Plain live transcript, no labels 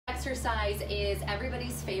exercise is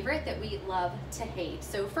everybody's favorite that we love to hate.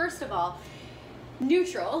 So first of all,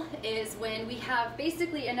 neutral is when we have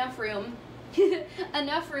basically enough room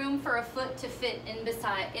enough room for a foot to fit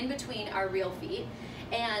in between our real feet,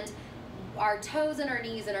 and our toes and our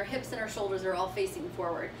knees and our hips and our shoulders are all facing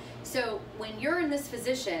forward. So when you're in this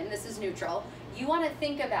position, this is neutral, you want to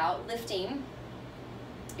think about lifting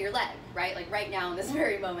your leg, right? Like right now in this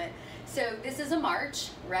very moment. So this is a march,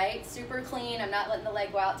 right? Super clean. I'm not letting the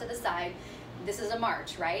leg go out to the side. This is a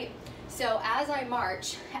march, right? So as I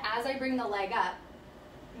march, as I bring the leg up,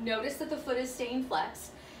 notice that the foot is staying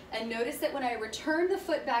flexed, and notice that when I return the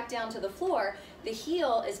foot back down to the floor, the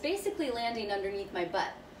heel is basically landing underneath my butt.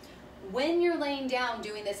 When you're laying down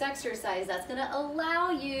doing this exercise, that's gonna allow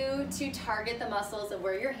you to target the muscles of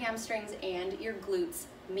where your hamstrings and your glutes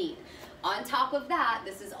meet. On top of that,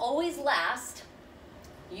 this is always last,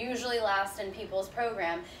 usually last in people's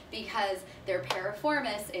program, because their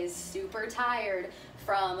piriformis is super tired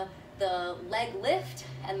from the leg lift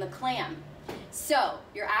and the clam. So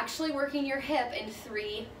you're actually working your hip in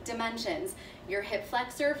 3 dimensions. Your hip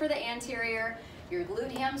flexor for the anterior, your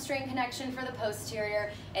glute hamstring connection for the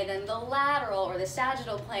posterior, and then the lateral or the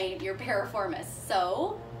sagittal plane, your piriformis.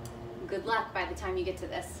 So good luck by the time you get to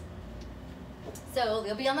this. So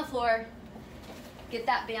you'll be on the floor, get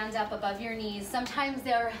that band up above your knees. Sometimes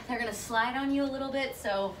they're gonna slide on you a little bit,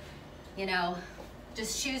 so you know,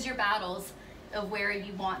 just choose your battles of where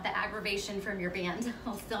you want the aggravation from your band.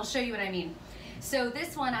 I'll show you what I mean. So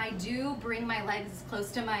this one, I do bring my legs as close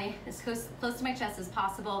to my chest as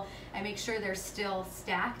possible. I make sure they're still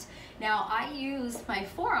stacked. Now I use my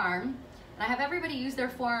forearm, and I have everybody use their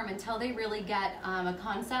forearm until they really get a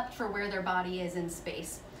concept for where their body is in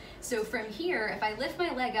space. So from here, if I lift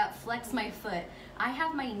my leg up, flex my foot, I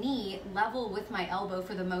have my knee level with my elbow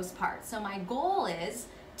for the most part. So my goal is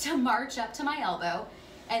to march up to my elbow,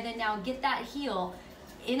 and then now get that heel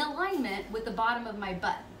in alignment with the bottom of my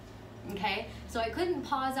butt. Okay, so I couldn't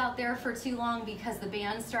pause out there for too long because the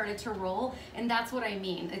band started to roll, and that's what I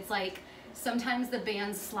mean. It's like sometimes the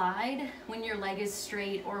bands slide when your leg is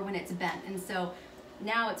straight or when it's bent, and so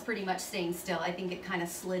now it's pretty much staying still. I think it kind of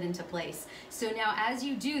slid into place. So now as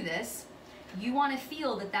you do this, you want to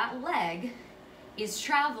feel that that leg is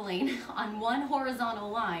traveling on one horizontal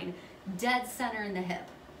line, dead center in the hip.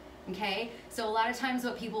 Okay, so a lot of times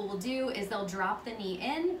what people will do is they'll drop the knee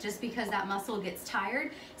in just because that muscle gets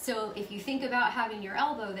tired. So if you think about having your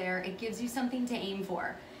elbow there, it gives you something to aim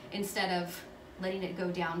for instead of letting it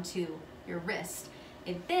go down to your wrist.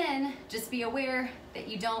 And then just be aware that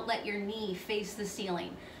you don't let your knee face the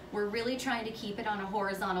ceiling. We're really trying to keep it on a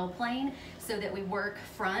horizontal plane so that we work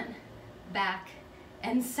front, back,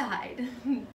 and side.